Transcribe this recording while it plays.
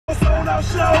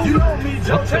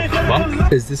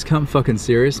fuck? Is this cunt fucking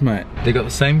serious, mate? They got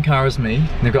the same car as me,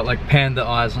 and they've got like panda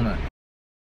eyes on it.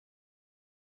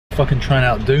 Fucking trying to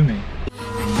outdo me.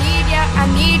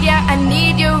 I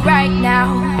need you right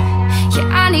now. Yeah,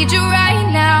 I need you right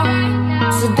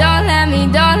now. So don't let me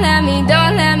down. I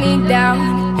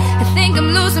think I'm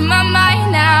losing my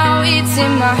mind now. It's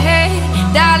in my head,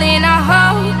 darling, I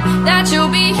hope that you'll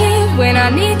be here when I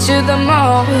need you the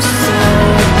most.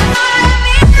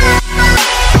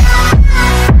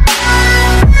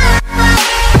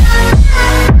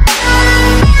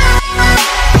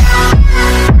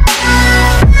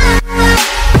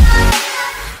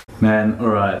 Man,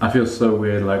 alright. I feel so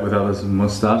weird like without this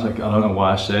mustache. Like, I don't know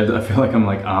why I shaved it. I feel like I'm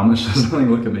like Amish or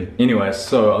something. Look at me. Anyway,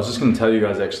 so I was just gonna tell you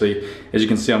guys actually, as you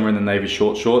can see I'm wearing the navy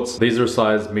short shorts. These are a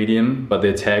size medium, but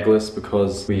they're tagless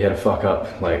because we had a fuck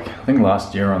up like, I think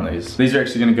last year on these. These are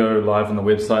actually gonna go live on the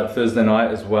website Thursday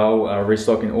night as well.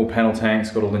 Restocking all panel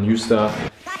tanks, got all the new stuff.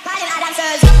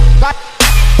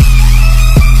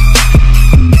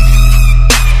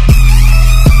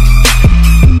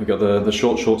 Got the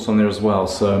short shorts on there as well,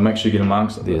 so make sure you get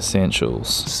amongst the essentials.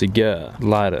 Cigar,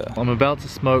 lighter. I'm about to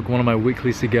smoke one of my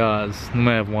weekly cigars.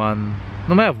 Normally I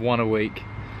have one a week,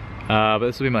 but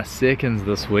this will be my second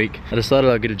this week. I decided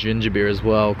I'd get a ginger beer as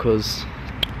well because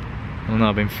I don't know,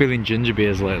 I've been feeling ginger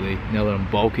beers lately now that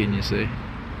I'm bulking, you see.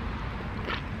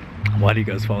 Why do you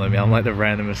guys follow me? I'm like the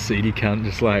randomest seedy cunt,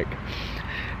 just like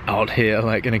out here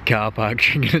like in a car park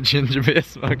drinking a ginger beer,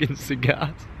 smoking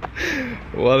cigars.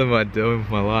 What am I doing with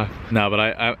my life? No, but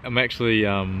I'm actually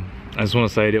I just want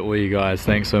to say to all you guys,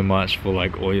 thanks so much for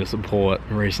like all your support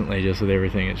recently, just with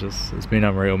everything. It's been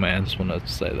unreal, man. Just wanted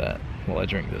to say that while I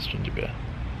drink this ginger beer.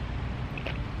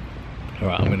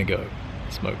 Alright, I'm gonna go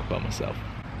smoke by myself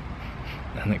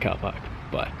in the car park.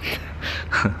 Bye.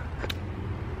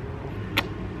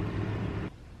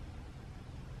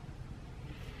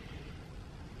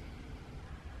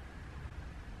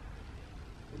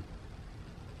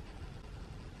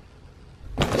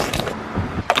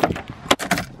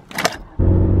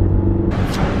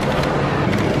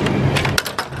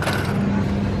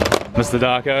 Mr.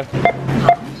 Darko.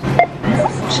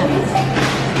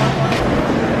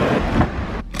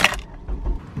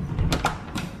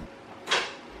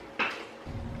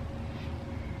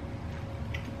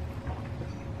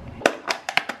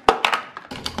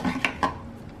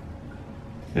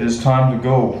 It is time to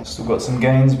go. Still got some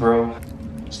gains, bro.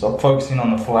 Stop focusing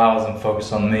on the flowers and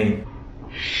focus on me.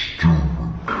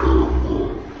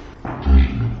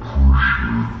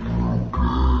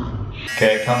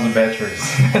 Okay, it comes with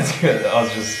batteries. That's good. I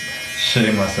was just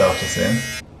shitting myself just then.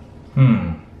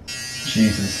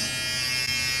 Jesus.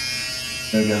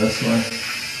 There we go this way.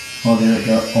 Oh, there it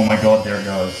goes. Oh my god, there it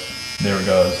goes. There it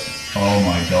goes. Oh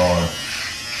my god.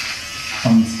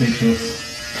 I'm speechless.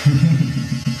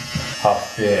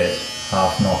 Half bad,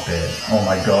 half not bad. Oh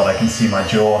my god, I can see my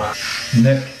jaw.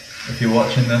 Nick, if you're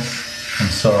watching this, I'm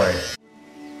sorry.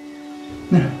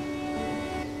 No.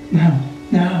 No.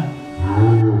 No.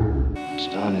 What's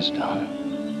done is done.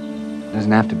 It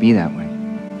doesn't have to be that way.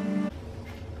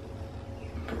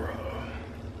 Bro,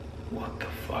 what the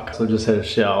fuck? So I just had a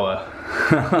shower.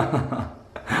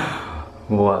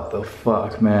 What the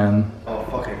fuck, man? Oh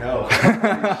fucking hell.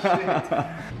 Holy shit.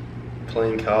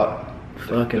 Clean cut.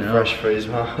 Fucking hell. Fresh freeze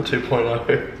mar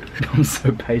 2.0. I'm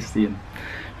so pasty and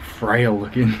frail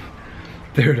looking.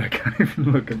 Dude, I can't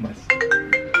even look at myself.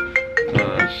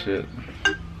 Oh shit.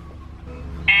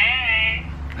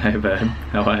 Hey babe,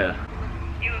 how are ya?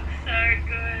 You look so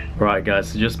good. Right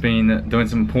guys, so just been doing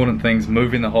some important things,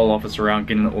 moving the whole office around,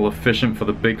 getting it all efficient for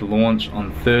the big launch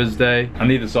on Thursday. I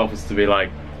need this office to be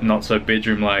like, not so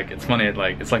bedroom like. It's funny,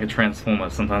 like it's like a transformer.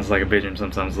 Sometimes it's like a bedroom,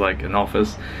 sometimes like an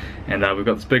office. And we've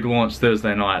got this big launch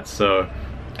Thursday night, so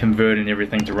converting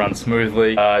everything to run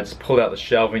smoothly. I just pulled out the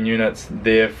shelving units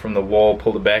there from the wall,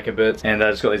 pulled it back a bit, and I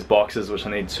just got these boxes which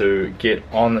I need to get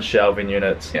on the shelving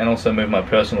units, and also move my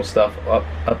personal stuff up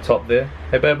top there.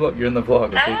 Hey babe, look, you're in the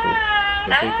vlog.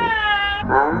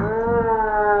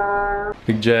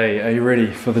 Big J, are you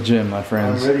ready for the gym, my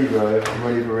friends? I'm ready, bro. I'm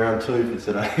ready for round 2 for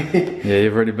today. Yeah,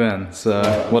 you've already been. So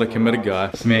what a committed guy.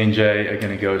 So me and Jay are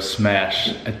gonna go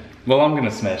smash. Well, I'm gonna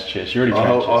smash chest. You already tried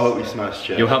chest. I'll help you smash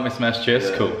chest. You'll help me smash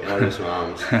chest? Yeah, cool. I'll do some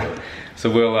arms.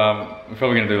 So we're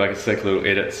probably gonna do like a sick little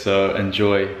edit, so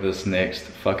enjoy this next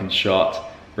fucking shot.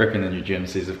 Repping the new gym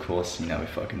Steeze, of course, you know we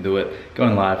fucking do it.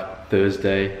 Going live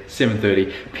Thursday,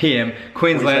 7:30 PM,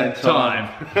 Queensland time.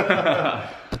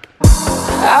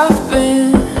 I've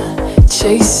been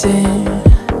chasing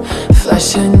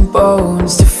flesh and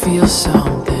bones to feel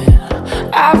something.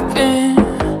 I've been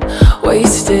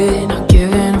wasted, not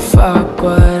giving a fuck.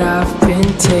 what I've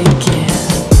been taking.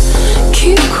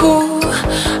 Keep cool,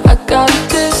 I got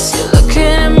this. You're looking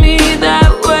at me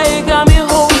that way, got me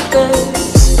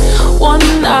hopeless. One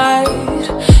night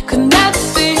could never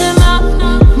be enough,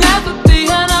 never be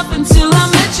enough. Until I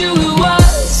met you, it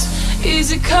was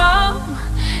easy come,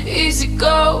 easy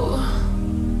go.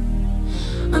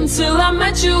 Until I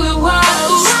met you, it was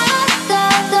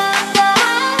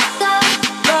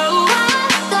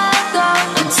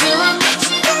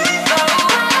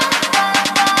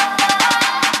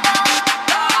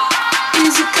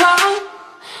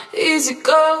easy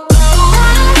go.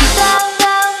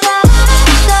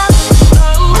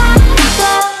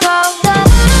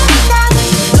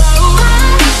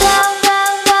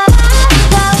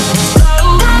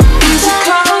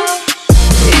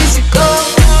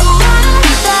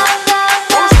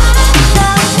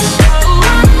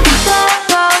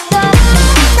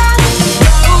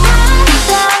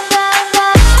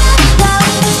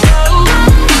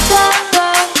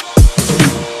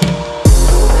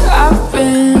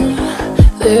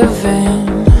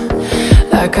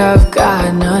 I've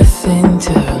got nothing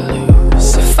to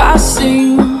lose. If I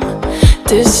seem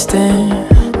distant,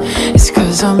 it's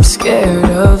 'cause I'm scared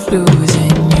of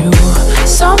losing you.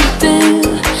 Something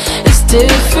is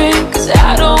different, 'cause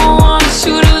I don't want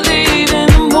you to leave in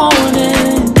the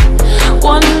morning.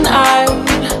 One night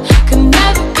could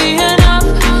never be enough,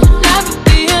 never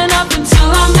be enough. Until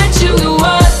I met you, it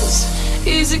was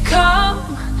easy come,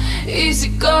 easy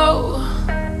go.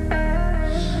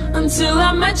 Until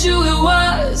I met you, it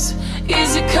was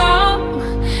easy come,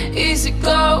 easy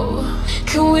go.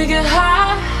 Can we get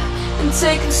high and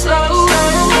take it slow?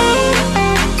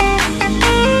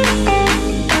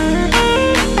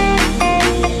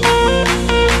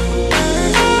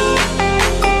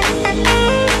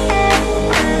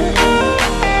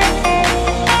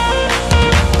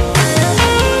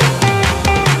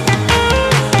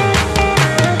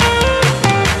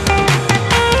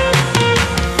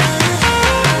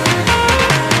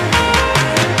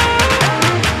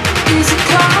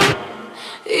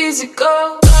 Easy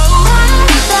go.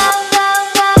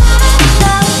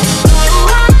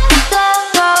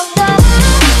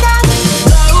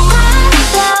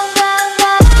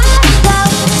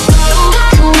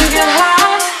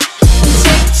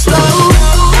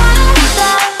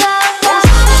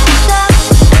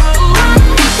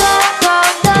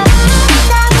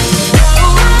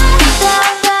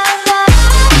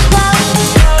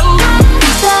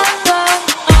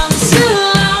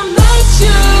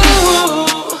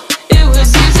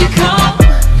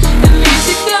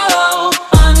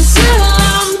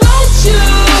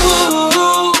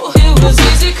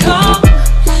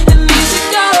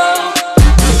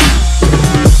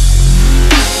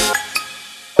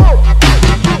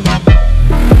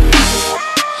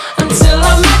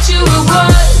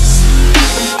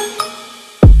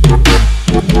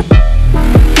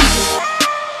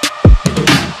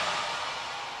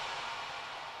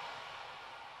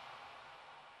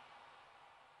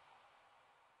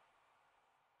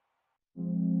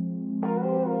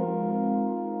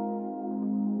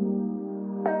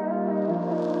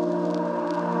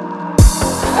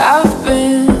 I've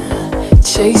been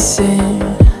chasing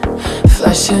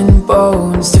flesh and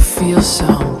bones to feel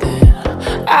something.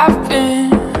 I've been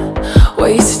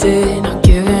wasted, not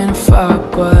giving a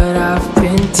fuck what I've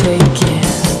been taking.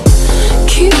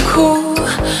 Keep cool,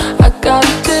 I got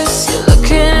this. You're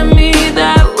looking at me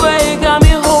that way, got me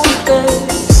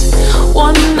hopeless.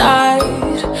 One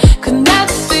night could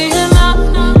never be enough,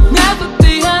 never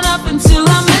be enough. Until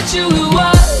I met you, it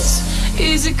was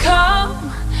easy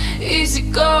come, easy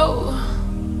go.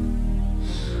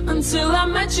 Until I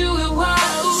met you, it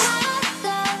was.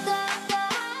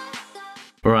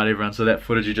 Alright everyone, so that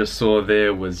footage you just saw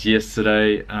there was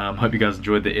yesterday. Hope you guys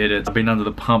enjoyed the edit. I've been under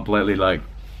the pump lately, like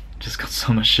just got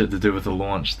so much shit to do with the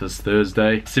launch this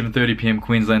Thursday. 7:30 PM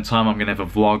Queensland time, I'm gonna have a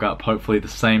vlog up hopefully the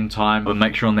same time. But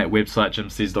make sure on that website,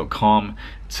 gymsteeze.com,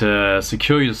 to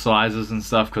secure your sizes and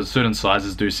stuff, because certain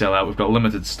sizes do sell out. We've got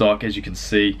limited stock, as you can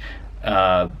see.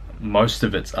 Most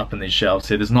of it's up in these shelves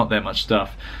here. There's not that much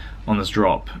stuff on this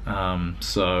drop,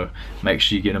 so make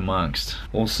sure you get amongst.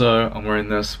 Also, I'm wearing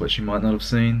this, which you might not have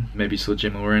seen. Maybe you saw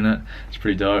Gemma wearing it. It's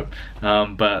pretty dope.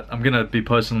 But I'm gonna be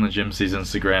posting on the Gymsteeze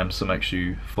Instagram, so make sure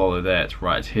you follow that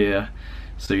right here,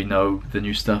 so you know the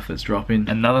new stuff that's dropping.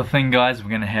 Another thing, guys, we're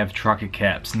gonna have trucker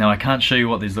caps. Now I can't show you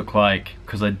what these look like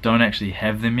because I don't actually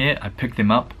have them yet. I picked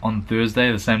them up on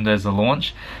Thursday, the same day as the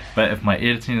launch, but if my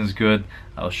editing is good,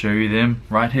 I'll show you them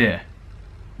right here.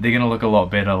 They're gonna look a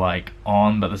lot better like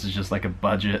on, but this is just like a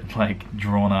budget, like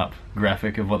drawn up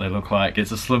graphic of what they look like.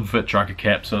 It's a slim fit trucker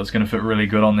cap, so it's gonna fit really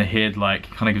good on the head, like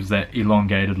kind of gives that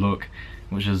elongated look,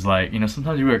 which is like, you know,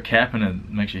 sometimes you wear a cap and it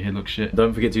makes your head look shit.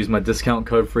 Don't forget to use my discount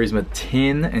code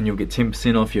FRIESMA10 and you'll get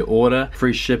 10% off your order.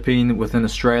 Free shipping within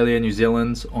Australia, New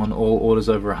Zealand on all orders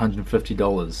over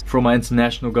 $150. For all my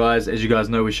international guys, as you guys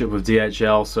know, we ship with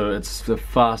DHL, so it's the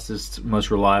fastest,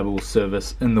 most reliable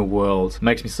service in the world.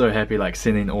 Makes me so happy, like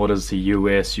sending orders to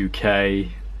US, UK,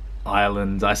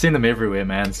 Ireland. I send them everywhere,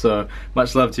 man, so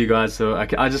much love to you guys. So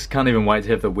I just can't even wait to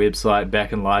have the website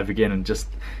back and live again and just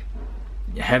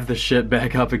have the shit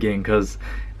back up again, because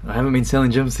I haven't been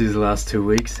selling gym suits the last 2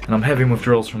 weeks and I'm having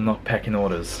withdrawals from not packing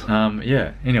orders.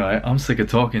 Yeah, anyway, I'm sick of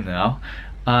talking now.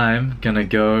 I'm gonna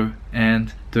go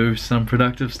and do some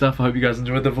productive stuff. I hope you guys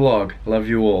enjoyed the vlog. Love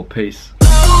you all. Peace.